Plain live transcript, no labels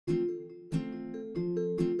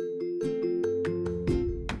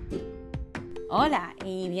Hola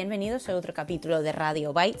y bienvenidos a otro capítulo de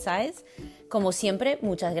Radio Bite Size. Como siempre,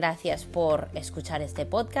 muchas gracias por escuchar este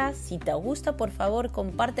podcast. Si te gusta, por favor,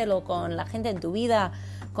 compártelo con la gente en tu vida,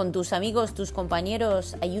 con tus amigos, tus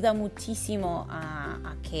compañeros. Ayuda muchísimo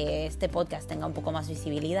a que este podcast tenga un poco más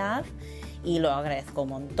visibilidad y lo agradezco un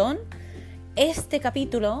montón. Este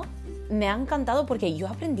capítulo me ha encantado porque yo he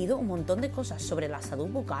aprendido un montón de cosas sobre la salud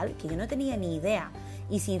bucal que yo no tenía ni idea.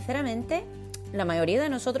 Y sinceramente, la mayoría de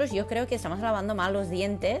nosotros yo creo que estamos lavando mal los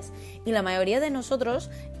dientes y la mayoría de nosotros,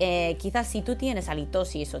 quizás si tú tienes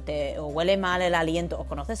halitosis o huele mal el aliento o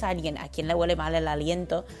conoces a alguien a quien le huele mal el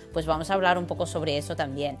aliento, pues vamos a hablar un poco sobre eso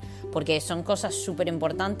también, porque son cosas súper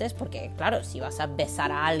importantes, porque claro, si vas a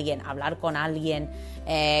besar a alguien, hablar con alguien,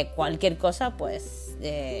 cualquier cosa, pues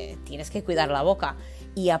tienes que cuidar la boca.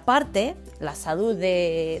 Y aparte, la salud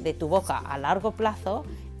de tu boca a largo plazo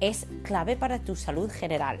es clave para tu salud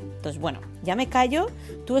general. Entonces, bueno, ya me callo,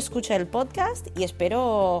 tú escucha el podcast y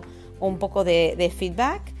espero un poco de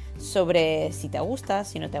feedback sobre si te gusta,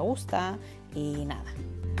 si no te gusta y nada.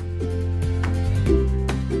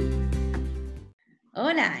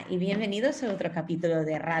 Hola y bienvenidos a otro capítulo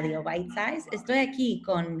de Radio Bite Size. Estoy aquí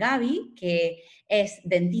con Gaby, que es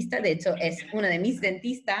dentista, de hecho es una de mis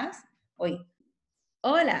dentistas.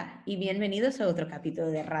 Hola y bienvenidos a otro capítulo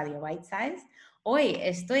de Radio Bite Size. Hoy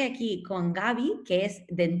estoy aquí con Gaby, que es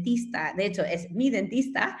dentista, de hecho es mi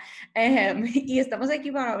dentista, y estamos aquí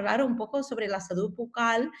para hablar un poco sobre la salud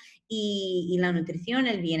bucal y la nutrición,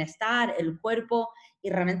 el bienestar, el cuerpo y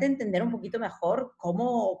realmente entender un poquito mejor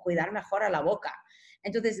cómo cuidar mejor a la boca.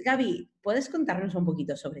 Entonces, Gaby, ¿puedes contarnos un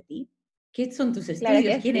poquito sobre ti? ¿Qué son tus Claro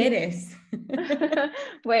estudios? que ¿Quién sí. eres?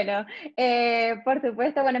 Bueno, por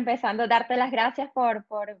supuesto, bueno, empezando, darte las gracias por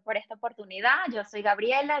esta oportunidad. Yo soy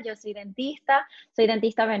Gabriela, yo soy dentista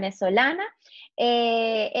venezolana.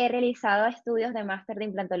 He realizado estudios de máster de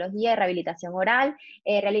implantología y rehabilitación oral,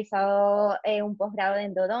 he realizado un posgrado de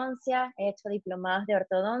endodoncia, he hecho diplomados de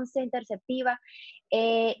ortodoncia interceptiva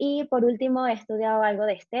y por último he estudiado algo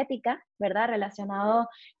de estética, ¿verdad? Relacionado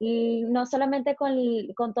y no solamente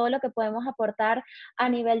con todo lo que podemos aportar a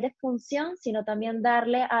nivel de función, sino también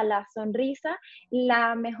darle a la sonrisa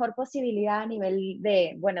la mejor posibilidad a nivel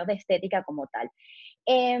de, bueno, de estética como tal.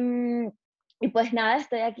 Em, y pues nada,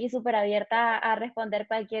 estoy aquí súper abierta a responder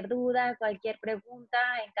cualquier duda, cualquier pregunta,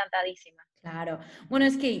 encantadísima. Claro. Bueno,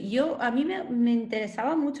 es que a mí me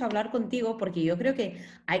interesaba mucho hablar contigo porque yo creo que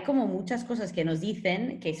hay como muchas cosas que nos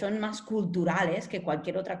dicen que son más culturales que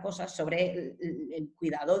cualquier otra cosa sobre el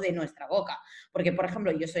cuidado de nuestra boca. Porque, por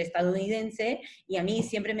ejemplo, yo soy estadounidense y a mí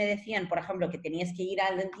siempre me decían, por ejemplo, que tenías que ir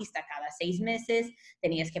al dentista cada 6 meses,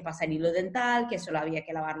 tenías que pasar hilo dental, que solo había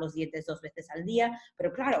que lavar los dientes 2 veces al día.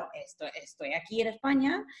 Pero claro, estoy aquí en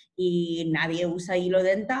España y nadie usa hilo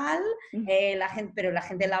dental. Pero la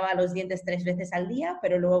gente lava los dientes 3 veces al día,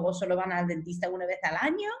 pero luego solo van al dentista una vez al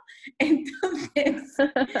año. Entonces,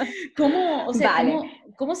 Vale.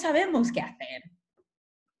 ¿cómo sabemos qué hacer?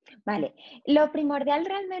 Vale, lo primordial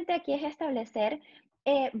realmente aquí es establecer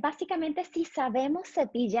básicamente si sabemos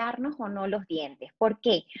cepillarnos o no los dientes. ¿Por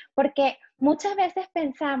qué? Porque muchas veces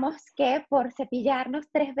pensamos que por cepillarnos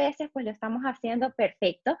 3 veces pues lo estamos haciendo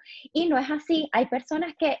perfecto y no es así. Hay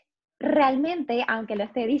personas que realmente, aunque lo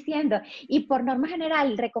esté diciendo y por norma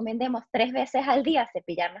general recomendemos 3 veces al día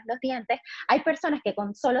cepillarnos los dientes, hay personas que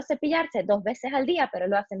con solo cepillarse 2 veces al día, pero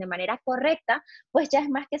lo hacen de manera correcta, pues ya es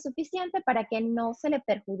más que suficiente para que no se le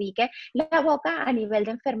perjudique la boca a nivel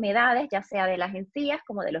de enfermedades, ya sea de las encías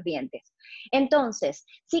como de los dientes. Entonces,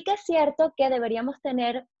 sí que es cierto que deberíamos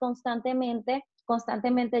tener constantemente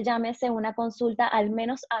llámese una consulta al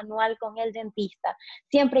menos anual con el dentista,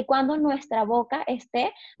 siempre y cuando nuestra boca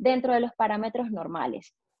esté dentro de los parámetros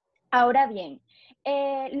normales. Ahora bien,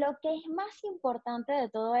 lo que es más importante de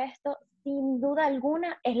todo esto, sin duda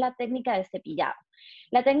alguna, es la técnica de cepillado.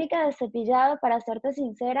 La técnica de cepillado, para serte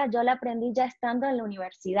sincera, yo la aprendí ya estando en la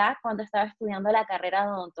universidad cuando estaba estudiando la carrera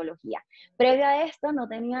de odontología. Previo a esto no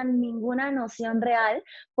tenía ninguna noción real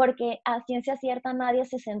porque a ciencia cierta nadie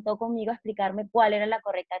se sentó conmigo a explicarme cuál era la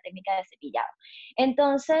correcta técnica de cepillado.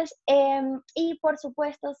 Entonces, y por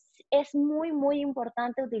supuesto, es muy, muy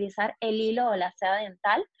importante utilizar el hilo o la seda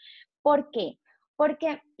dental. ¿Por qué?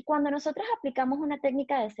 Porque cuando nosotros aplicamos una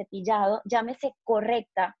técnica de cepillado, llámese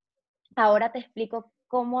correcta, ahora te explico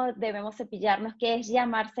cómo debemos cepillarnos, qué es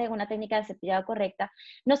llamarse una técnica de cepillado correcta.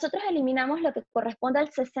 Nosotros eliminamos lo que corresponde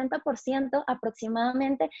al 60%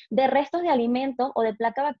 aproximadamente de restos de alimento o de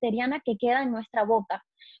placa bacteriana que queda en nuestra boca.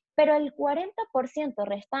 pero el 40%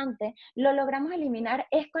 restante lo logramos eliminar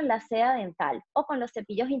es con la seda dental o con los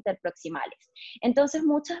cepillos interproximales. Entonces,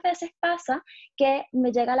 muchas veces pasa que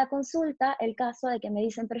me llega a la consulta el caso de que me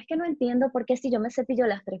dicen, pero es que no entiendo por qué si yo me cepillo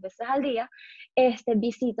las 3 veces al día,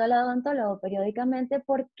 visito al odontólogo periódicamente,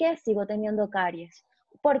 ¿por qué sigo teniendo caries?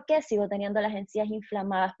 ¿Por qué sigo teniendo las encías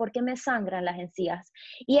inflamadas? ¿Por qué me sangran las encías?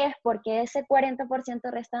 Y es porque ese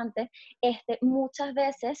 40% restante, muchas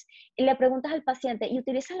veces le preguntas al paciente, ¿y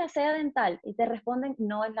utilizas la seda dental? Y te responden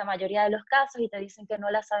no en la mayoría de los casos y te dicen que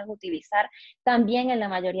no la saben utilizar también en la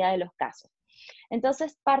mayoría de los casos.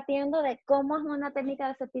 Entonces, partiendo de cómo es una técnica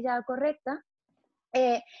de cepillado correcta,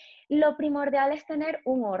 lo primordial es tener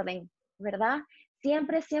un orden, ¿verdad?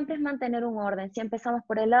 Siempre, siempre es mantener un orden. Si empezamos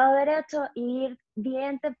por el lado derecho, ir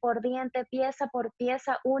diente por diente, pieza por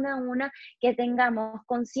pieza, una a una, que tengamos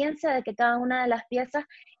conciencia de que cada una de las piezas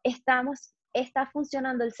está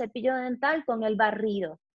funcionando el cepillo dental con el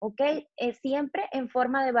barrido, ¿ok? Siempre en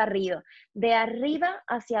forma de barrido, de arriba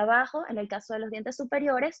hacia abajo, en el caso de los dientes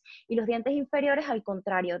superiores, y los dientes inferiores al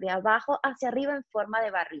contrario, de abajo hacia arriba en forma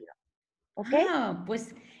de barrido, ¿ok? Ah,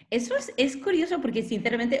 pues eso es curioso porque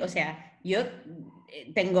sinceramente, o sea, yo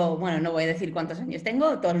tengo, bueno, no voy a decir cuántos años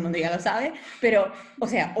tengo, todo el mundo ya lo sabe, pero, o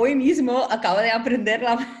sea, hoy mismo acabo de aprender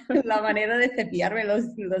la manera de cepillarme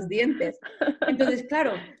los dientes. Entonces,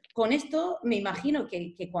 claro, con esto me imagino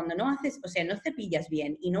que cuando no haces, o sea, no cepillas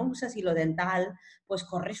bien y no usas hilo dental, pues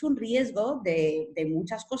corres un riesgo de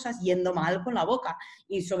muchas cosas yendo mal con la boca.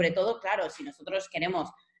 Y sobre todo, claro, si nosotros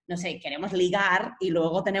queremos, no sé, queremos ligar y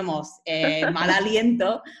luego tenemos mal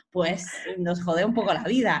aliento, pues nos jode un poco la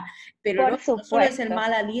vida. Pero Por luego no solo es el supuesto.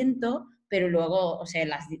 mal aliento, pero luego, o sea,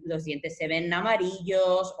 los dientes se ven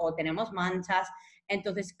amarillos o tenemos manchas.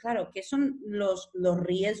 Entonces, claro, ¿qué son los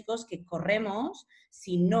riesgos que corremos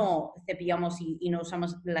si no cepillamos y no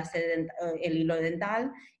usamos el hilo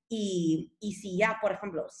dental? Y si ya, por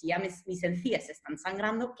ejemplo, si ya mis encías se están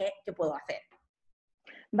sangrando, ¿qué puedo hacer?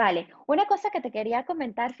 Vale, una cosa que te quería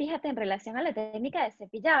comentar, fíjate, en relación a la técnica de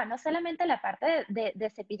cepillado, no solamente la parte de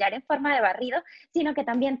cepillar en forma de barrido, sino que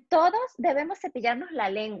también todos debemos cepillarnos la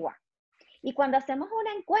lengua. Y cuando hacemos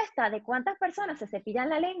una encuesta de cuántas personas se cepillan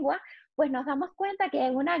la lengua, pues nos damos cuenta que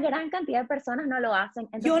una gran cantidad de personas no lo hacen.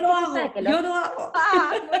 Yo Entonces, lo ¿qué sucede? hago, yo lo hago.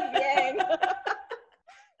 ¡Ah, muy bien!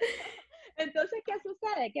 Entonces, ¿qué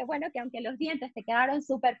sucede? Que bueno, que aunque los dientes te quedaron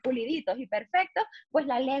súper puliditos y perfectos, pues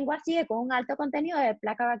la lengua sigue con un alto contenido de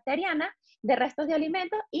placa bacteriana, de restos de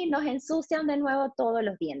alimentos y nos ensucian de nuevo todos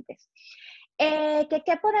los dientes.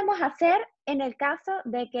 ¿Qué podemos hacer en el caso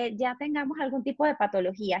de que ya tengamos algún tipo de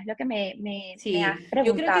patología? Es lo que me has Sí, yo creo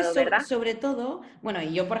que preguntado, ¿verdad? sobre todo, bueno,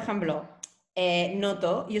 yo por ejemplo,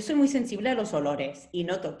 noto, yo soy muy sensible a los olores y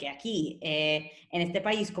noto que aquí, en este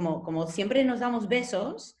país, como siempre nos damos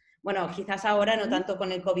besos, bueno, quizás ahora no Ujú. tanto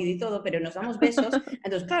con el COVID y todo, pero nos damos besos,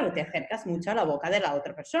 entonces claro, te acercas mucho a la boca de la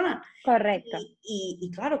otra persona. Correcto.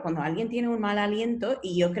 Y claro, cuando alguien tiene un mal aliento,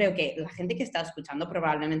 y yo creo que la gente que está escuchando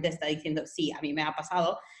probablemente está diciendo, sí, a mí me ha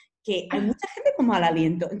pasado, que hay mucha gente con mal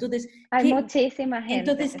aliento. Entonces, Hay muchísima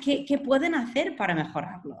gente, sí. ¿qué pueden hacer para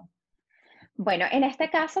mejorarlo? Bueno, en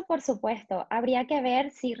este caso, por supuesto, habría que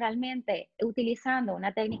ver si realmente utilizando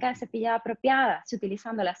una técnica de cepillado apropiada, si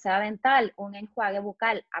utilizando la seda dental, un enjuague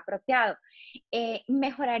bucal apropiado,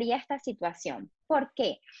 mejoraría esta situación. ¿Por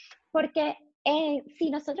qué? Porque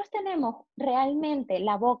si nosotros tenemos realmente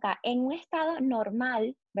la boca en un estado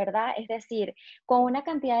normal, ¿verdad? Es decir, con una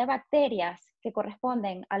cantidad de bacterias que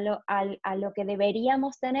corresponden a lo que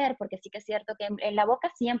deberíamos tener, porque sí que es cierto que en la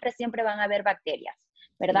boca siempre, siempre van a haber bacterias,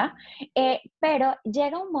 ¿verdad? Sí. Pero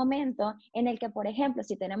llega un momento en el que, por ejemplo,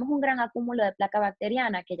 si tenemos un gran acúmulo de placa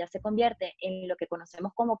bacteriana que ya se convierte en lo que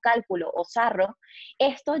conocemos como cálculo o sarro,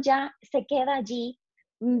 esto ya se queda allí,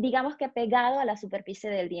 digamos que pegado a la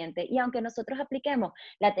superficie del diente. Y aunque nosotros apliquemos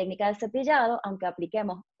la técnica del cepillado, aunque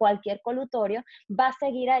apliquemos cualquier colutorio, va a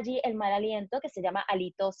seguir allí el mal aliento que se llama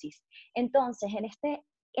halitosis. Entonces,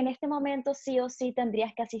 en este momento sí o sí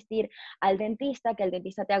tendrías que asistir al dentista, que el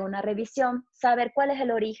dentista te haga una revisión, saber cuál es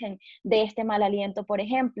el origen de este mal aliento, por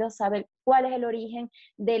ejemplo, saber cuál es el origen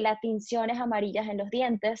de las tinciones amarillas en los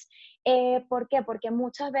dientes. ¿Por qué? Porque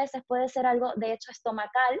muchas veces puede ser algo de hecho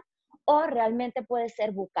estomacal o realmente puede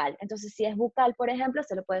ser bucal. Entonces, si es bucal, por ejemplo,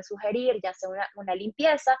 se le puede sugerir ya sea una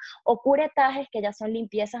limpieza o curetajes, que ya son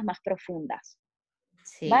limpiezas más profundas.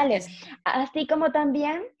 Sí, ¿Vale? Así como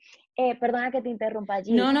también, perdona que te interrumpa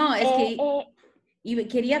allí, no, no, es eh, que eh, y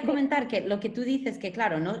quería comentar que lo que tú dices, que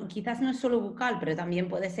claro, no, quizás no es solo bucal, pero también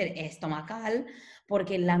puede ser estomacal,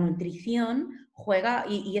 porque la nutrición juega,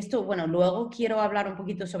 y esto, bueno, luego quiero hablar un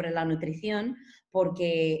poquito sobre la nutrición,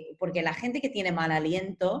 porque la gente que tiene mal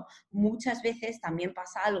aliento muchas veces también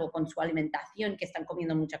pasa algo con su alimentación, que están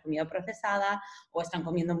comiendo mucha comida procesada o están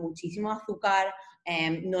comiendo muchísimo azúcar,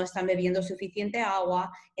 no están bebiendo suficiente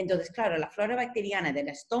agua. Entonces, claro, la flora bacteriana del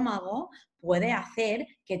estómago puede hacer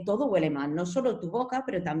que todo huele mal, no solo tu boca,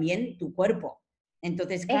 pero también tu cuerpo.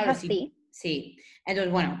 Entonces, Es claro, sí, así, sí.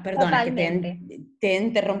 Entonces, bueno, perdona que totalmente. te he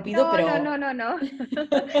interrumpido, No, no, pero no, no, no.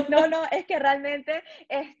 No, no, es que realmente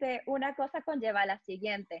una cosa conlleva a la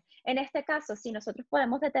siguiente. En este caso, si nosotros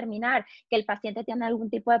podemos determinar que el paciente tiene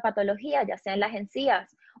algún tipo de patología, ya sea en las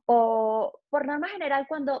encías o por norma general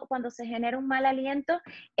cuando se genera un mal aliento,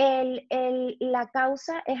 la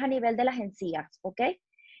causa es a nivel de las encías, ¿ok?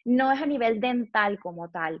 No es a nivel dental como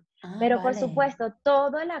tal. ah, Pero por vale. supuesto,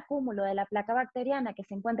 todo el acúmulo de la placa bacteriana que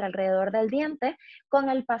se encuentra alrededor del diente, con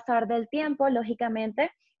el pasar del tiempo, lógicamente,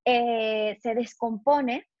 se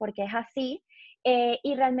descompone, porque es así,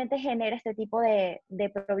 y realmente genera este tipo de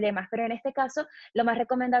problemas. Pero en este caso, lo más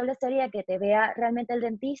recomendable sería que te vea realmente el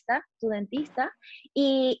dentista, tu dentista,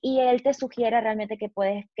 y él te sugiera realmente qué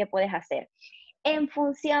puedes hacer. En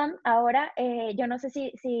función, ahora, yo no sé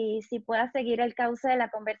si puedas seguir el cauce de la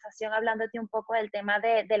conversación hablándote un poco del tema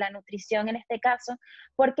de la nutrición en este caso.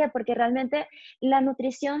 ¿Por qué? Porque realmente la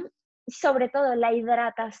nutrición, sobre todo la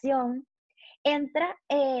hidratación,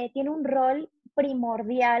 tiene un rol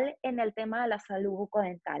primordial en el tema de la salud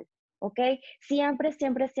bucodental. ¿Ok? Siempre,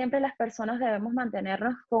 siempre, siempre las personas debemos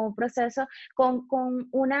mantenernos con un proceso, con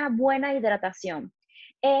una buena hidratación.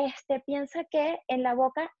 Piensa que en la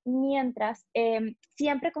boca, mientras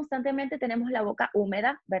siempre constantemente tenemos la boca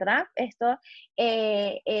húmeda, ¿verdad? Esto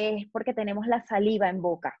es porque tenemos la saliva en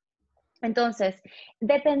boca. Entonces,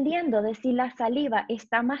 dependiendo de si la saliva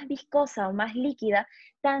está más viscosa o más líquida,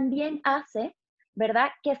 también hace, ¿verdad?,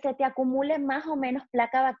 que se te acumule más o menos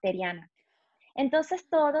placa bacteriana. Entonces,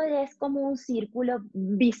 todo es como un círculo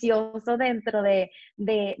vicioso dentro de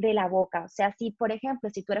la boca. O sea, si, por ejemplo,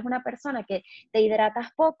 si tú eres una persona que te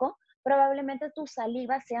hidratas poco, probablemente tu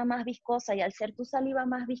saliva sea más viscosa y al ser tu saliva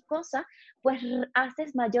más viscosa, pues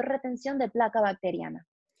haces mayor retención de placa bacteriana.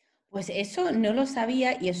 Pues eso no lo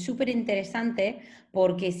sabía y es súper interesante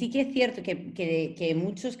porque sí que es cierto que en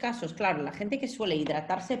muchos casos, claro, la gente que suele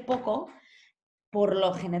hidratarse poco, por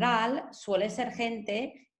lo general suele ser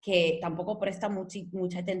gente que tampoco presta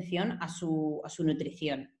mucha atención a su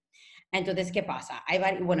nutrición. Entonces, ¿qué pasa?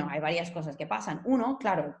 Bueno, hay varias cosas que pasan. Uno,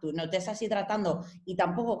 claro, tú no te estás hidratando y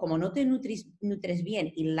tampoco como no te nutres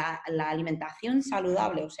bien y la alimentación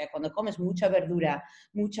saludable, o sea, cuando comes mucha verdura,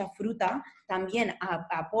 mucha fruta, también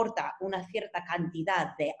aporta una cierta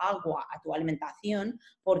cantidad de agua a tu alimentación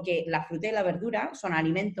porque la fruta y la verdura son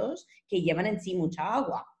alimentos que llevan en sí mucha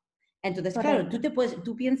agua. Entonces, claro, Correcto.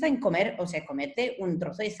 tú piensas en comer, o sea, comerte un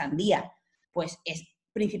trozo de sandía, pues es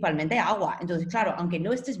principalmente agua. Entonces, claro, aunque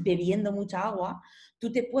no estés bebiendo mucha agua,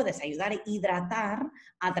 tú te puedes ayudar a hidratar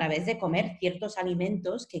a través de comer ciertos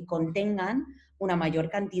alimentos que contengan una mayor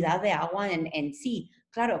cantidad de agua en sí.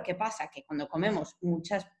 Claro, ¿qué pasa? Que cuando comemos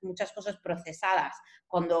muchas cosas procesadas,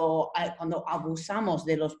 cuando abusamos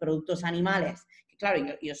de los productos animales, que claro,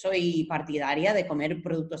 yo soy partidaria de comer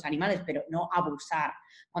productos animales, pero no abusar.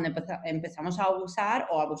 Cuando empezamos a abusar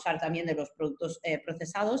o abusar también de los productos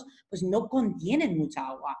procesados, pues no contienen mucha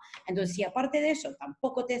agua. Entonces, si aparte de eso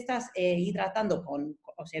tampoco te estás hidratando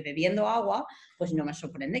o sea, bebiendo agua, pues no me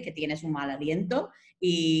sorprende que tienes un mal aliento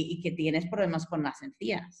y que tienes problemas con las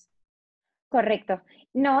encías. Correcto.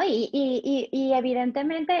 No, y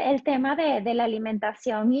evidentemente el tema de la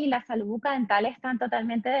alimentación y la salud bucodental están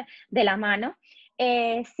totalmente de la mano.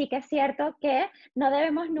 Sí que es cierto que no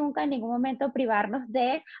debemos nunca en ningún momento privarnos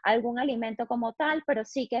de algún alimento como tal, pero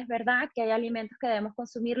sí que es verdad que hay alimentos que debemos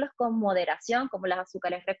consumirlos con moderación, como los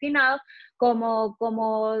azúcares refinados,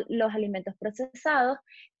 como los alimentos procesados.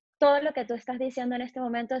 Todo lo que tú estás diciendo en este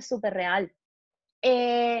momento es súper real.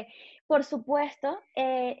 Eh, por supuesto,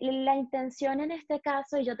 la intención en este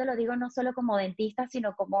caso, y yo te lo digo no solo como dentista,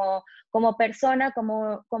 sino como persona,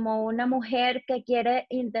 como una mujer que quiere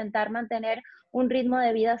intentar mantener un ritmo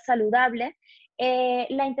de vida saludable,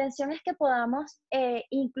 la intención es que podamos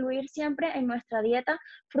incluir siempre en nuestra dieta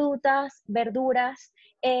frutas, verduras,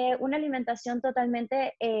 una alimentación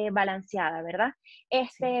totalmente balanceada, ¿verdad?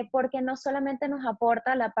 Sí. Porque no solamente nos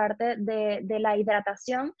aporta la parte de la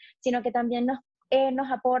hidratación, sino que también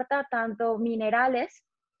nos aporta tanto minerales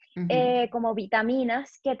Ujú. como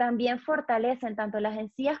vitaminas que también fortalecen tanto las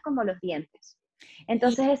encías como los dientes. Y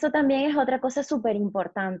Entonces eso también es otra cosa súper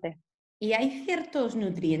importante. ¿Y hay ciertos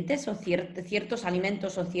nutrientes o ciertos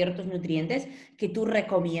alimentos o ciertos nutrientes que tú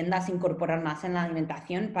recomiendas incorporar más en la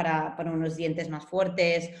alimentación para unos dientes más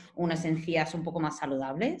fuertes, unas encías un poco más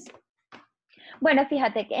saludables? Bueno,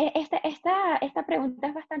 fíjate que esta pregunta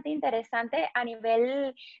es bastante interesante a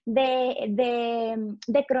nivel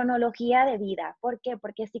de cronología de vida. ¿Por qué?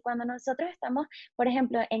 Porque si cuando nosotros estamos, por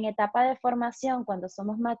ejemplo, en etapa de formación, cuando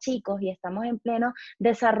somos más chicos y estamos en pleno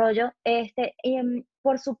desarrollo,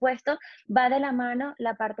 por supuesto, va de la mano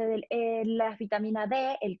la parte de la vitamina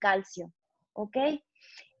D, el calcio, ¿ok?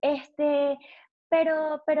 Este,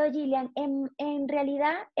 pero Gillian, en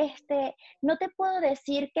realidad, no te puedo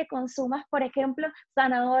decir que consumas, por ejemplo,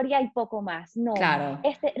 zanahoria y poco más. No, Claro,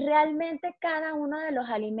 realmente cada uno de los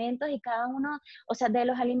alimentos y cada uno, o sea, de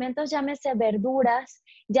los alimentos, llámese verduras,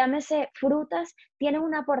 llámese frutas, tienen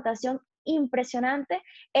una aportación impresionante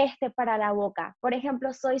para la boca. Por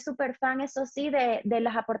ejemplo, soy súper fan, eso sí, de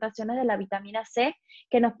las aportaciones de la vitamina C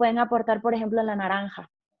que nos pueden aportar, por ejemplo, la naranja.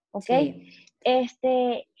 ¿Ok? sí.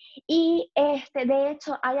 Este, de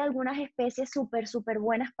hecho, hay algunas especies súper, súper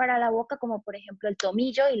buenas para la boca, como por ejemplo el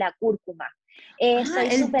tomillo y la cúrcuma. Ah,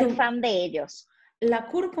 Soy súper fan de ellos. la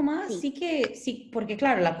cúrcuma Sí, sí que, sí, porque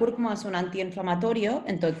claro, la cúrcuma es un antiinflamatorio,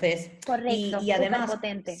 entonces, correcto, y súper además,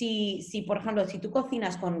 potente. si, por ejemplo, si tú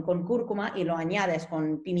cocinas con cúrcuma y lo añades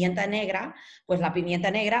con pimienta negra, pues la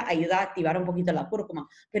pimienta negra ayuda a activar un poquito la cúrcuma.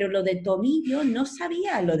 Pero lo de tomillo, no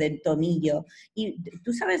sabía lo del tomillo. ¿Y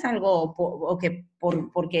tú sabes algo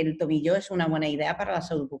porque el tomillo es una buena idea para la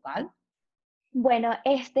salud bucal? Bueno,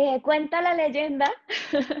 cuenta la leyenda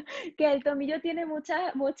que el tomillo tiene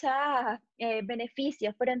muchas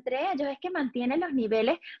beneficios, pero entre ellos es que mantiene los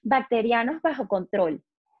niveles bacterianos bajo control.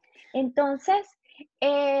 Entonces,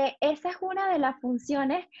 esa es una de las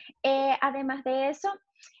funciones. Además de eso,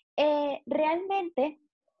 realmente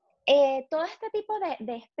todo este tipo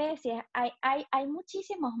de especies, hay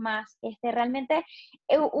muchísimos más. Realmente,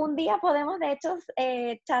 un día podemos, de hecho,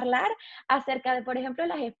 charlar acerca de, por ejemplo,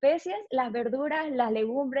 las especies, las verduras, las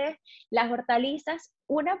legumbres, las hortalizas.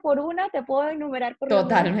 Una por una te puedo enumerar por lo menos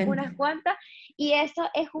Totalmente. unas cuantas, y eso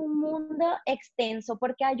es un mundo extenso,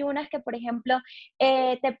 porque hay unas que, por ejemplo,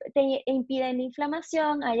 te impiden la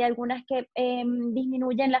inflamación, hay algunas que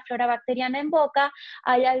disminuyen la flora bacteriana en boca,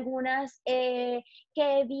 hay algunas que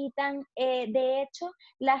evitan, de hecho,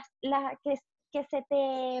 que se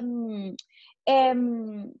te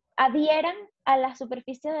adhieran a la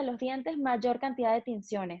superficie de los dientes mayor cantidad de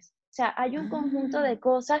tinciones. O sea, hay un conjunto Ah. de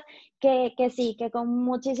cosas que sí, que con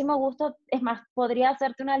muchísimo gusto, es más, podría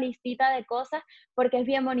hacerte una listita de cosas porque es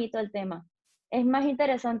bien bonito el tema. Es más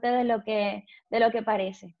interesante de lo que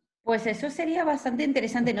parece. Pues eso sería bastante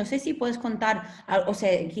interesante. No sé si puedes contar, o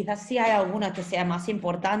sea, quizás si hay alguna que sea más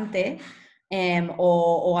importante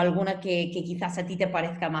o alguna que quizás a ti te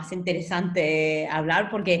parezca más interesante hablar,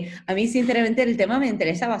 porque a mí sinceramente el tema me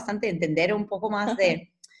interesa bastante entender un poco más de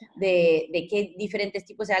qué diferentes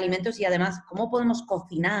tipos de alimentos y además cómo podemos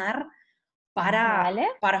cocinar ¿Vale?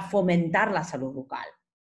 para fomentar la salud bucal.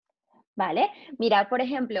 ¿Vale? Mira, por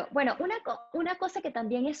ejemplo, bueno, una cosa que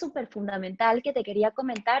también es súper fundamental que te quería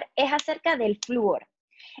comentar es acerca del flúor.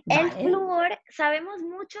 El Vale, flúor, sabemos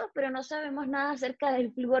mucho, pero no sabemos nada acerca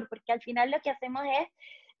del flúor, porque al final lo que hacemos es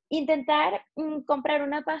intentar comprar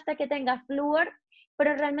una pasta que tenga flúor,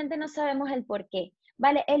 pero realmente no sabemos el por qué.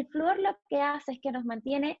 ¿Vale? El flúor lo que hace es que nos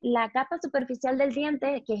mantiene la capa superficial del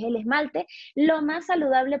diente, que es el esmalte, lo más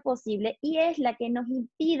saludable posible y es la que nos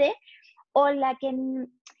impide o es la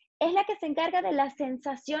que se encarga de las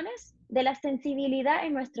sensaciones, de la sensibilidad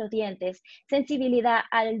en nuestros dientes. Sensibilidad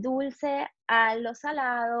al dulce, a lo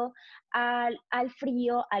salado, al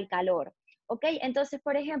frío, al calor. ¿Ok? Entonces,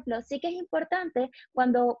 por ejemplo, sí que es importante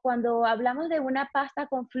cuando hablamos de una pasta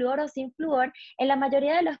con flúor o sin flúor, en la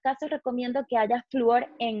mayoría de los casos recomiendo que haya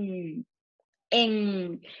flúor en,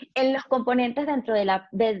 en los componentes dentro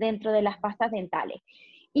de las pastas dentales.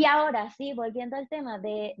 Y ahora sí, volviendo al tema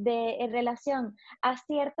en relación a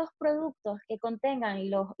ciertos productos que contengan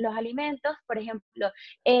los alimentos, por ejemplo,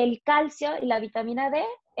 el calcio y la vitamina D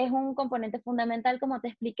es un componente fundamental, como te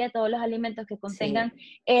expliqué, todos los alimentos que contengan,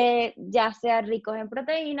 sí. ya sea ricos en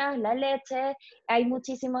proteínas, la leche, hay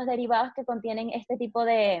muchísimos derivados que contienen este tipo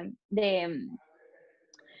de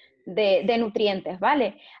nutrientes,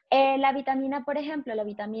 ¿vale? La vitamina, por ejemplo, la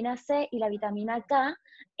vitamina C y la vitamina K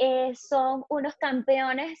son unos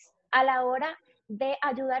campeones a la hora de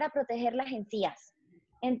ayudar a proteger las encías.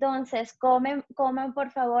 Entonces, coman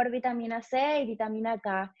por favor vitamina C y vitamina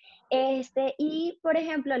K. Y, por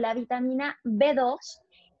ejemplo, la vitamina B2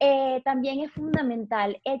 también es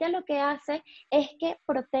fundamental. Ella lo que hace es que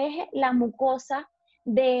protege la mucosa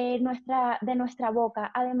de nuestra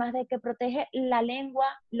boca, además de que protege la lengua,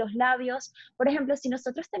 los labios. Por ejemplo, si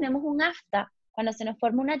nosotros tenemos un afta, cuando se nos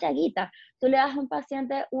forma una llaguita, tú le das a un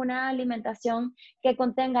paciente una alimentación que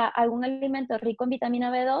contenga algún alimento rico en vitamina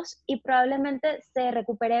B2 y probablemente se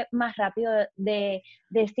recupere más rápido de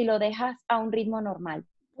si lo dejas a un ritmo normal.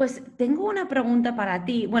 Pues tengo una pregunta para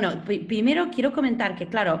ti. Bueno, primero quiero comentar que,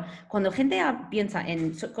 claro, cuando gente piensa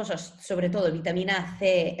en cosas, sobre todo vitamina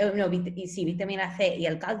C, no, sí, vitamina C y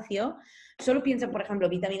el calcio, solo piensa, por ejemplo,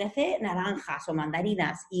 vitamina C, naranjas o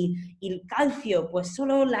mandarinas y el calcio, pues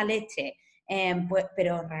solo la leche.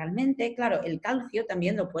 Pero realmente, claro, el calcio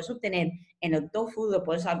también lo puedes obtener en el tofu, lo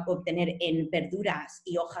puedes obtener en verduras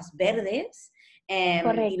y hojas verdes, y lo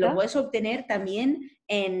 ¿Correcto? puedes obtener también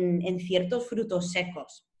en ciertos frutos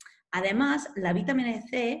secos. Además, la vitamina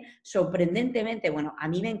C, sorprendentemente, bueno, a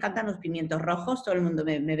mí me encantan los pimientos rojos, todo el mundo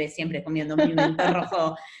me ve siempre comiendo un pimiento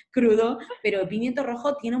rojo crudo, pero el pimiento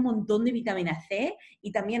rojo tiene un montón de vitamina C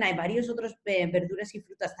y también hay varios otros verduras y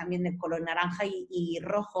frutas también de color naranja y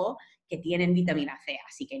rojo que tienen vitamina C,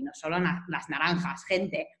 así que no solo las naranjas,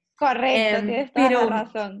 gente. Correcto, tienes toda la Pero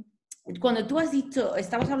razón. cuando tú has dicho,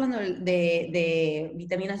 estabas hablando de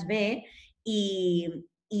vitaminas B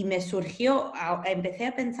y me surgió, empecé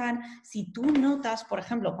a pensar, si tú notas, por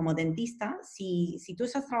ejemplo, como dentista, si tú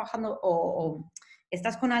estás trabajando o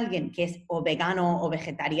estás con alguien que es o vegano o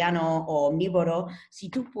vegetariano o omnívoro, si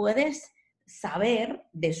tú puedes saber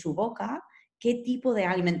de su boca qué tipo de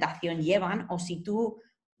alimentación llevan o si tú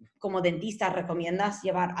como dentista recomiendas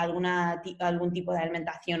llevar algún tipo de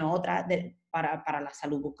alimentación u otra para la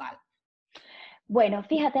salud bucal. Bueno,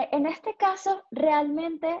 fíjate, en este caso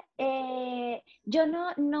realmente yo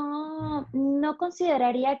no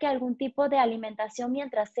consideraría que algún tipo de alimentación,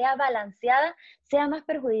 mientras sea balanceada, sea más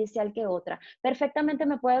perjudicial que otra. Perfectamente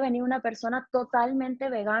me puede venir una persona totalmente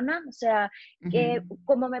vegana, o sea, que, Ujú.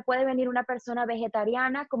 como me puede venir una persona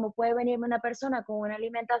vegetariana, como puede venirme una persona con una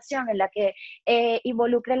alimentación en la que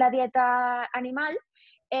involucre la dieta animal.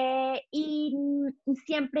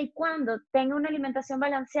 Siempre y cuando tenga una alimentación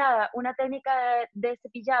balanceada, una técnica de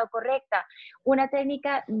cepillado correcta, una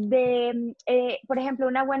técnica por ejemplo,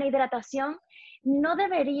 una buena hidratación, no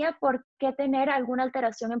debería por qué tener alguna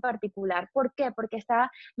alteración en particular. ¿Por qué? Porque está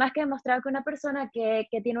más que demostrado que una persona que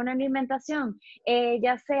tiene una alimentación,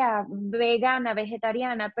 ya sea vegana,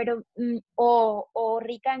 vegetariana, pero, o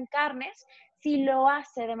rica en carnes, si lo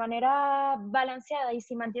hace de manera balanceada y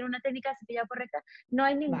si mantiene una técnica de cepillado correcta, no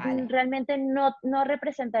hay Vale, realmente no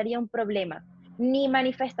representaría un problema, ni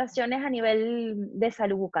manifestaciones a nivel de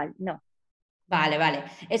salud bucal, no. vale.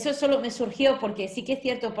 Eso solo me surgió porque sí que es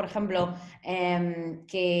cierto, por ejemplo,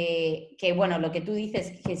 bueno, lo que tú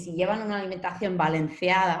dices, que si llevan una alimentación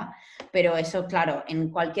balanceada, pero eso, claro,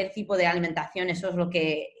 en cualquier tipo de alimentación, eso es lo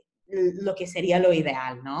que sería lo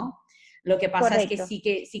ideal, ¿no? Lo que pasa es que Correcto.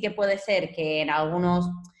 sí que puede ser que en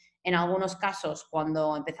algunos casos,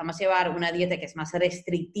 cuando empezamos a llevar una dieta que es más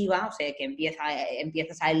restrictiva, o sea, que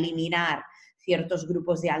empiezas a eliminar ciertos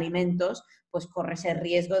grupos de alimentos, pues corres el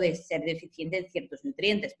riesgo de ser deficiente en ciertos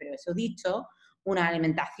nutrientes. Pero eso dicho, una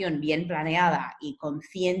alimentación bien planeada y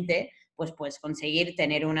consciente, pues puedes conseguir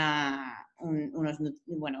tener la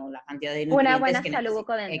cantidad de Una nutrientes buena que salud necesitas.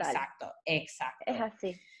 bucodental. Exacto, Es exacto.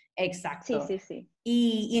 así. Sí, Exacto. sí, sí.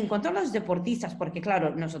 Y en cuanto a los deportistas, porque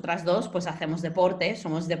claro, nosotras dos pues hacemos deporte,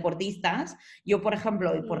 somos deportistas. Yo, por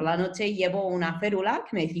ejemplo, por Sí. la noche llevo una férula,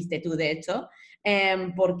 que me dijiste tú, de hecho,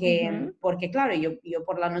 Ujú. porque claro, yo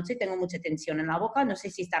por la noche tengo mucha tensión en la boca, no sé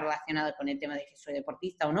si está relacionado con el tema de que soy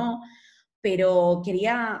deportista o no, pero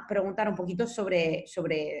quería preguntar un poquito sobre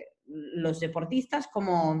los deportistas,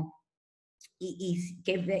 y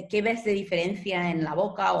qué ves de diferencia en la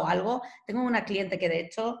boca o algo. Tengo una cliente que de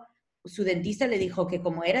hecho su dentista le dijo que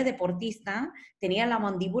como era deportista tenía la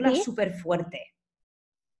mandíbula Sí, súper fuerte.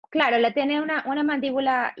 claro, le tiene una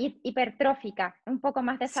mandíbula hipertrófica, un poco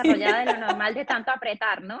más Sí, desarrollada de lo normal de tanto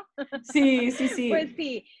apretar, ¿no? sí, sí, Pues sí.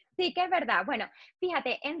 sí, sí que es verdad. Bueno,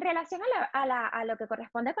 fíjate, en relación a lo que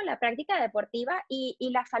corresponde con la práctica deportiva y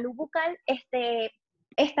la salud bucal,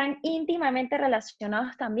 están íntimamente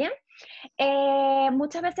relacionados también.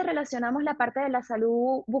 Muchas veces relacionamos la parte de la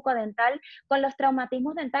salud bucodental con los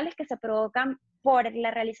traumatismos dentales que se provocan por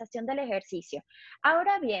la realización del ejercicio.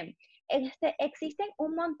 Ahora bien, existen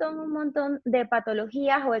un montón de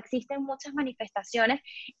patologías o existen muchas manifestaciones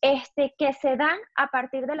que se dan a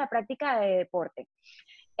partir de la práctica de deporte.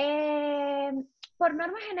 Eh, por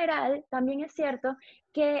norma general, también es cierto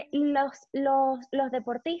que los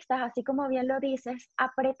deportistas, así como bien lo dices,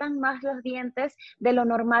 apretan más los dientes de lo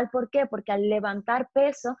normal. ¿Por qué? Porque al levantar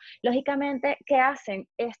peso, lógicamente, ¿qué hacen?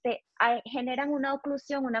 Generan una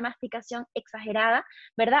oclusión, una masticación exagerada,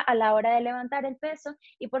 ¿verdad? A la hora de levantar el peso,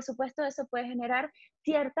 y por supuesto eso puede generar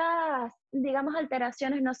ciertas, digamos,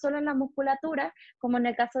 alteraciones, no solo en la musculatura, como en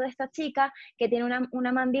el caso de esta chica, que tiene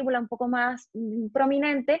una mandíbula un poco más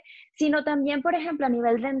prominente, sino también, por ejemplo, a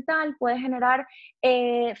nivel dental puede generar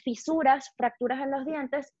fisuras, fracturas en los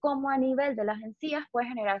dientes, como a nivel de las encías puede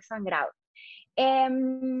generar sangrado.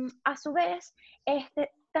 A su vez,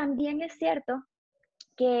 también es cierto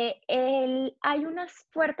que hay una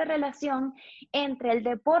fuerte relación entre el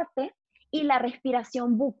deporte y la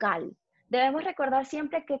respiración bucal. Debemos recordar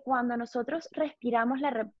siempre que cuando nosotros respiramos,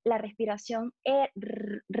 la respiración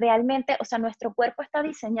realmente, o sea, nuestro cuerpo está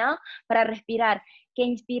diseñado para respirar, que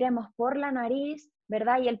inspiremos por la nariz,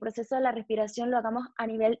 ¿verdad? Y el proceso de la respiración lo hagamos a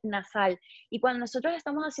nivel nasal. Y cuando nosotros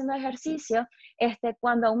estamos haciendo ejercicio,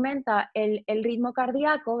 cuando aumenta el ritmo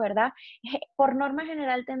cardíaco, ¿verdad? Por norma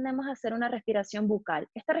general tendemos a hacer una respiración bucal.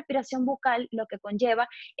 Esta respiración bucal lo que conlleva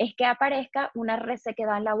es que aparezca una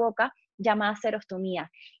resequedad en la boca llamada serostomía.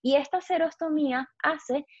 Y esta serostomía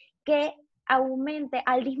hace que aumente,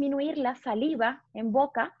 al disminuir la saliva en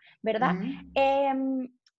boca, ¿verdad?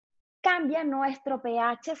 Cambia nuestro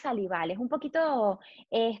pH salival. Es un poquito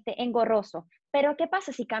engorroso. Pero ¿qué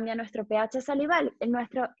pasa si cambia nuestro pH salival? En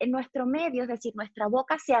nuestro medio, es decir, nuestra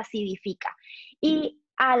boca se acidifica. Y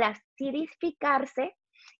al acidificarse,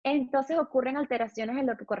 entonces ocurren alteraciones en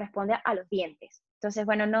lo que corresponde a los dientes. Entonces,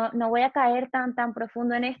 bueno, no voy a caer tan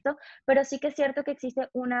profundo en esto, pero sí que es cierto que existe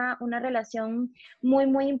una relación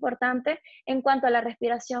muy importante en cuanto a la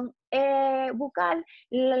respiración bucal,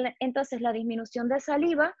 entonces la disminución de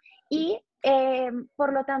saliva y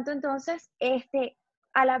por lo tanto entonces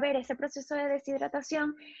al haber ese proceso de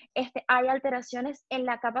deshidratación, hay alteraciones en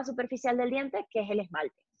la capa superficial del diente, que es el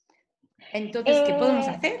esmalte. Entonces, ¿qué podemos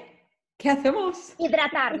hacer? ¿Qué hacemos?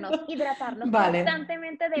 Hidratarnos, Vale,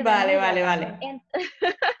 constantemente debemos vale, vale, hidratarnos. vale.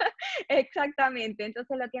 Exactamente,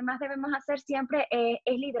 entonces lo que más debemos hacer siempre es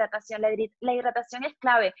la hidratación. La hidratación es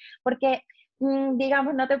clave, porque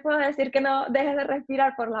digamos, no te puedo decir que no dejes de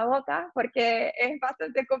respirar por la boca, porque es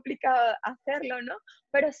bastante complicado hacerlo, ¿no?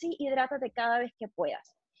 Pero sí, hidrátate cada vez que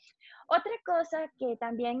puedas. Otra cosa que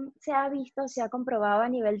también se ha visto, se ha comprobado a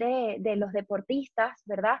nivel de los deportistas,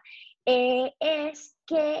 ¿verdad? Es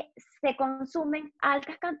que se consumen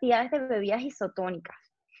altas cantidades de bebidas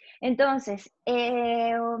isotónicas. Entonces,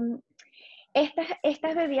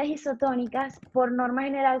 estas bebidas isotónicas, por norma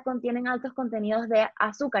general, contienen altos contenidos de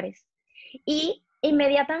azúcares. Y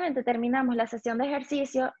inmediatamente terminamos la sesión de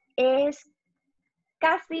ejercicio, es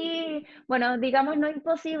casi, bueno, digamos no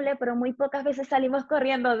imposible, pero muy pocas veces salimos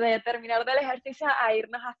corriendo de terminar del ejercicio a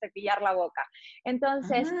irnos a cepillar la boca.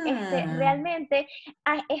 Entonces, Ah. realmente,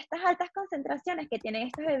 estas altas concentraciones que tienen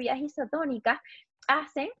estas bebidas isotónicas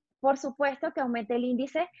hacen, por supuesto, que aumente el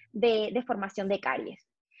índice de formación de caries.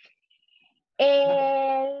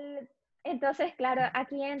 Entonces, claro,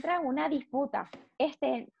 aquí entra una disputa.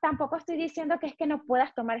 Tampoco estoy diciendo que es que no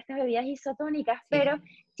puedas tomar estas bebidas isotónicas, pero Sí.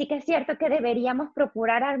 sí que es cierto que deberíamos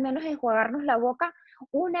procurar al menos enjuagarnos la boca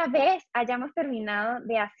una vez hayamos terminado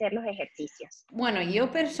de hacer los ejercicios. Bueno,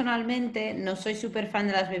 yo personalmente no soy súper fan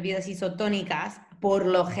de las bebidas isotónicas, por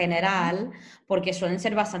lo Ujú. general, porque suelen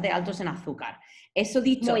ser bastante altos en azúcar. Eso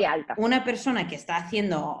dicho, Muy altas. una persona que está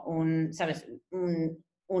haciendo ¿sabes?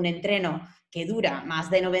 Un entreno que dura más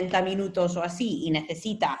de 90 minutos o así y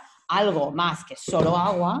necesita algo más que solo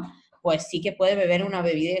agua, pues sí que puede beber una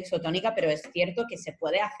bebida isotónica, pero es cierto que se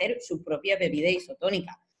puede hacer su propia bebida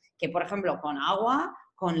isotónica, que por ejemplo con agua,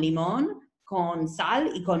 con limón, con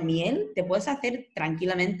sal y con miel, te puedes hacer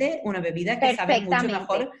tranquilamente una bebida que sabe mucho Perfectamente.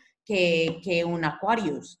 mejor que un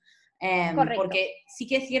Aquarius. Correcto. Porque sí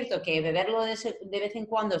que es cierto que beberlo de vez en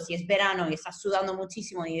cuando, si es verano y estás sudando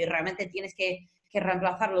muchísimo y realmente tienes que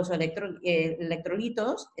reemplazar los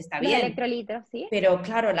electrolitos, está Los bien. electrolitos, ¿sí? Pero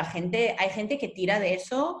claro, hay gente que tira de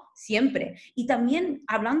eso siempre. Y también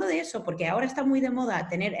hablando de eso, porque ahora está muy de moda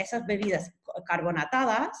tener esas bebidas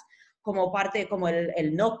carbonatadas como parte, como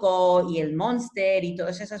el Noco y el Monster y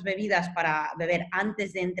todas esas bebidas para beber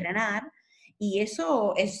antes de entrenar. Y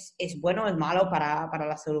eso es bueno o es malo para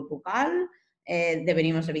la salud bucal.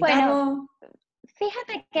 Deberíamos Bueno, evitarlo.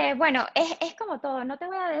 fíjate que, bueno, es como todo. No te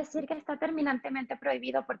voy a decir que está terminantemente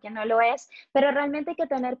prohibido porque no lo es, pero realmente hay que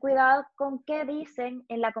tener cuidado con qué dicen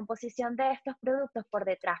en la composición de estos productos por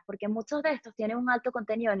detrás, porque muchos de estos tienen un alto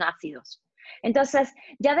contenido en ácidos. Entonces,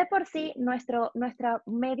 ya de por sí, nuestro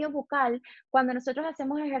medio bucal, cuando nosotros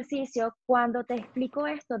hacemos ejercicio, cuando te explico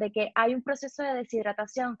esto de que hay un proceso de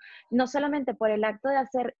deshidratación, no solamente por el acto de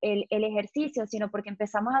hacer el ejercicio, sino porque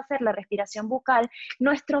empezamos a hacer la respiración bucal,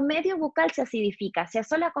 nuestro medio bucal se acidifica. Si a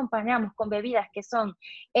eso le acompañamos con bebidas que son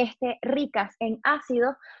ricas en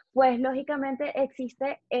ácidos, pues lógicamente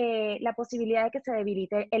existe la posibilidad de que se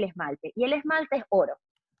debilite el esmalte. Y el esmalte es oro.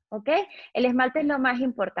 ¿Ok? El esmalte es lo más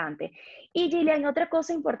importante. Y Gillian, otra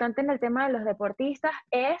cosa importante en el tema de los deportistas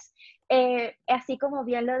es, así como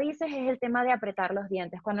bien lo dices, es el tema de apretar los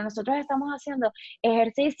dientes. Cuando nosotros estamos haciendo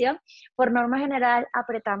ejercicio, por norma general,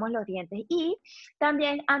 apretamos los dientes. Y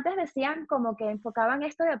también antes decían como que enfocaban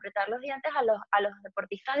esto de apretar los dientes a los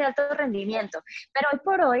deportistas de alto rendimiento. Pero hoy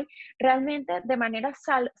por hoy, realmente de manera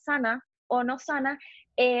sana o no sana,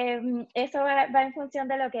 eso va en función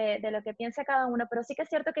de lo que piensa cada uno, pero sí que es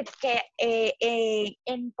cierto que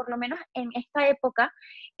por lo menos en esta época,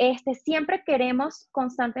 siempre queremos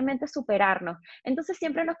constantemente superarnos. Entonces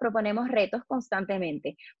siempre nos proponemos retos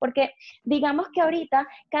constantemente, porque digamos que ahorita,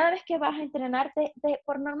 cada vez que vas a entrenarte,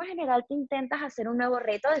 por norma general te intentas hacer un nuevo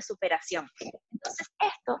reto de superación. Entonces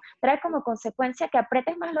esto trae como consecuencia que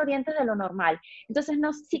apretes más los dientes de lo normal. Entonces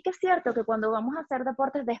sí que es cierto que cuando vamos a hacer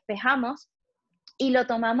deportes despejamos y lo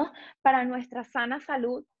tomamos para nuestra sana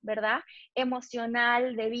salud, ¿verdad?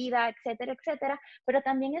 Emocional, de vida, etcétera, etcétera. Pero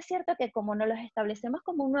también es cierto que como nos los establecemos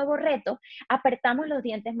como un nuevo reto, apretamos los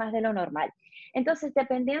dientes más de lo normal. Entonces,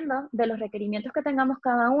 dependiendo de los requerimientos que tengamos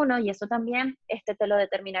cada uno, y eso también te lo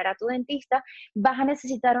determinará tu dentista, vas a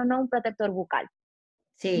necesitar o no un protector bucal.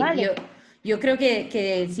 Sí, ¿Vale? yo creo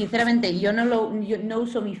que sinceramente yo no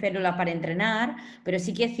uso mi férula para entrenar, pero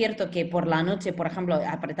sí que es cierto que por la noche, por ejemplo,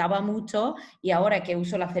 apretaba mucho y ahora que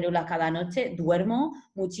uso la férula cada noche duermo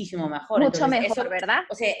muchísimo mejor. Mucho Entonces, mejor, eso, ¿verdad?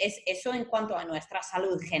 o sea, eso en cuanto a nuestra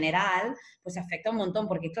salud general, pues afecta un montón,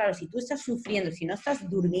 porque claro, si tú estás sufriendo, si no estás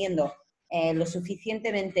durmiendo lo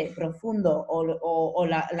suficientemente profundo o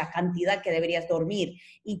la cantidad que deberías dormir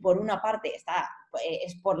y por una parte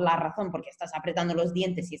es por la razón porque estás apretando los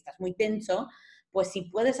dientes y estás muy tenso, pues si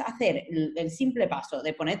puedes hacer el simple paso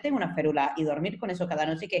de ponerte una férula y dormir con eso cada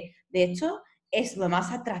noche, que de hecho es lo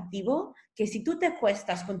más atractivo, que si tú te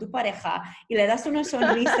acuestas con tu pareja y le das una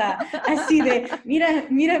sonrisa así de, mira,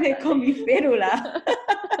 mírame con mi férula,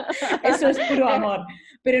 eso es puro amor.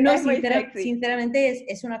 Pero no, Es muy sexy. sinceramente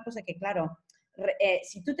es una cosa que, claro,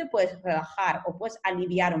 si tú te puedes relajar o puedes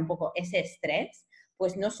aliviar un poco ese estrés,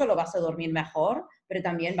 pues no solo vas a dormir mejor, pero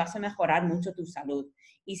también vas a mejorar mucho tu salud.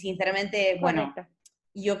 Y sinceramente, bueno, Correcto.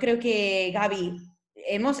 yo creo que, Gaby,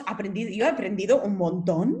 yo he aprendido un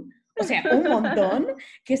montón, o sea, un montón,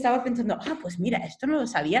 que estaba pensando, pues mira, esto no lo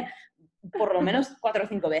sabía por lo menos 4 o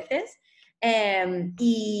 5 veces.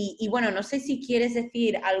 Y bueno, no sé si quieres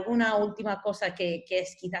decir alguna última cosa que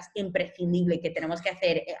es quizás imprescindible que tenemos que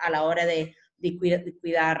hacer a la hora de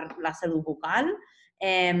cuidar la salud bucal.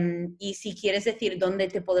 Y si quieres decir dónde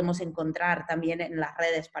te podemos encontrar también en las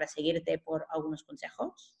redes para seguirte por algunos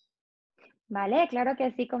consejos. Vale, claro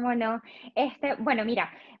que sí, cómo no. Bueno,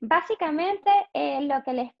 mira, básicamente lo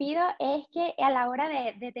que les pido es que a la hora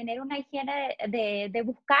de tener una higiene, de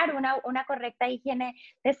buscar una correcta higiene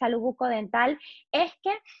de salud bucodental, es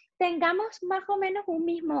que tengamos más o menos un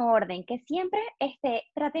mismo orden, que siempre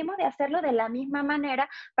tratemos de hacerlo de la misma manera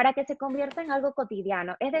para que se convierta en algo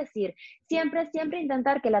cotidiano. Es decir, siempre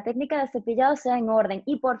intentar que la técnica de cepillado sea en orden.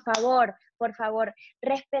 Y por favor,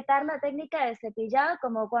 respetar la técnica de cepillado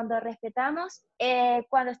como cuando respetamos,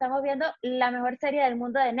 cuando estamos viendo la mejor serie del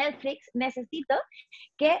mundo de Netflix. Necesito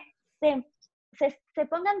que se, se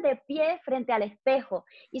pongan de pie frente al espejo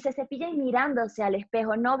y se cepillen mirándose al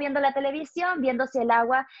espejo, no viendo la televisión, viendo si el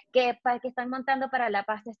agua que están montando para la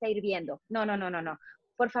pasta está hirviendo. No, no, no, no, no.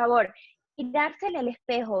 Por favor, mirarse en el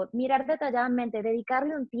espejo, mirar detalladamente,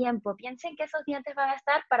 dedicarle un tiempo. Piensen que esos dientes van a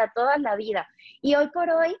estar para toda la vida. Y hoy por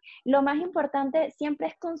hoy, lo más importante siempre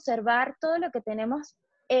es conservar todo lo que tenemos,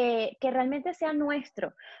 que realmente sea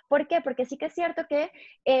nuestro. ¿Por qué? Porque sí que es cierto que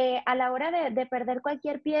a la hora de perder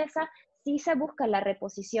cualquier pieza, sí se busca la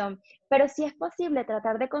reposición, pero si es posible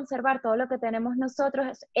tratar de conservar todo lo que tenemos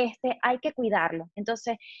nosotros, hay que cuidarlo.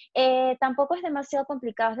 Entonces, tampoco es demasiado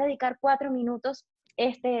complicado, es dedicar 4 minutos,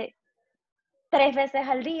 3 veces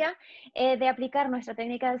al día, de aplicar nuestra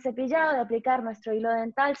técnica de cepillado, de aplicar nuestro hilo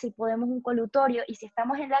dental, si podemos un colutorio, y si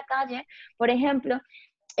estamos en la calle, por ejemplo,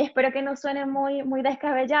 espero que no suene muy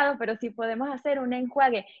descabellado, pero si podemos hacer un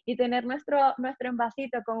enjuague y tener nuestro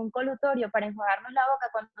envasito con un colutorio para enjuagarnos la boca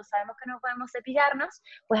cuando sabemos que no podemos cepillarnos,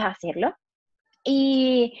 pues hacerlo.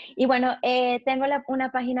 Y bueno, tengo una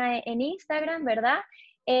página en Instagram, ¿verdad?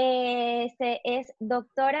 Es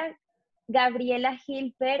doctora Gabriela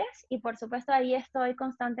Gil Pérez, y por supuesto ahí estoy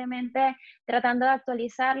constantemente tratando de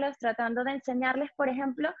actualizarlos, tratando de enseñarles, por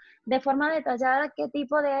ejemplo, de forma detallada qué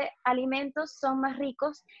tipo de alimentos son más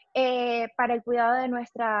ricos para el cuidado de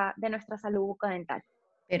nuestra salud bucodental.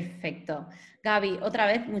 Perfecto. Gaby, otra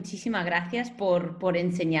vez muchísimas gracias por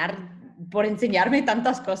enseñarme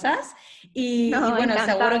tantas cosas y No, bueno,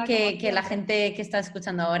 seguro encantada, como que la siempre. gente que está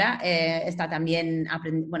escuchando ahora está también, ha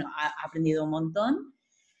aprendido un montón.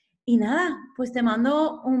 Y nada, pues te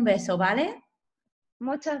mando un beso, ¿vale?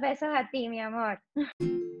 Muchos besos a ti, mi amor.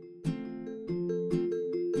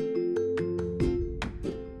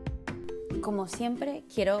 Como siempre,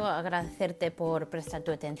 quiero agradecerte por prestar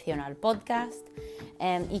tu atención al podcast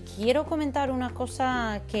y quiero comentar una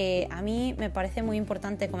cosa que a mí me parece muy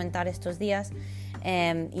importante comentar estos días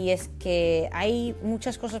y es que hay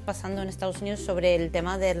muchas cosas pasando en Estados Unidos sobre el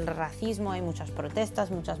tema del racismo, hay muchas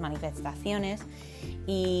protestas, muchas manifestaciones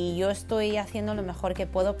y yo estoy haciendo lo mejor que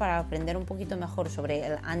puedo para aprender un poquito mejor sobre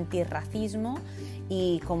el antirracismo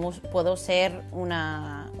y cómo puedo ser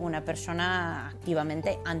una persona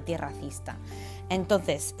activamente antirracista.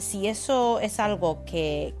 Entonces, si eso es algo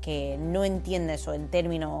que no entiendes o el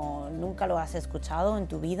término nunca lo has escuchado en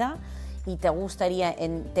tu vida y te gustaría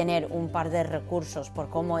tener un par de recursos por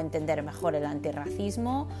cómo entender mejor el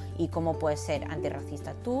antirracismo y cómo puedes ser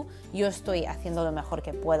antirracista tú, yo estoy haciendo lo mejor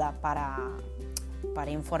que pueda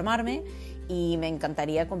para informarme y me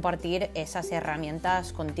encantaría compartir esas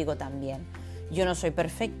herramientas contigo también. Yo no soy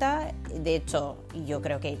perfecta, de hecho yo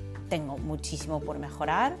creo que tengo muchísimo por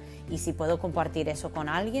mejorar y si puedo compartir eso con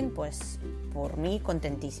alguien, pues por mí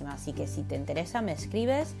contentísima. Así que si te interesa me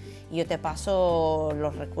escribes y yo te paso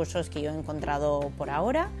los recursos que yo he encontrado por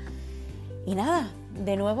ahora. Y nada,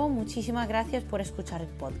 de nuevo muchísimas gracias por escuchar el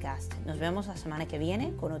podcast. Nos vemos la semana que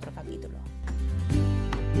viene con otro capítulo.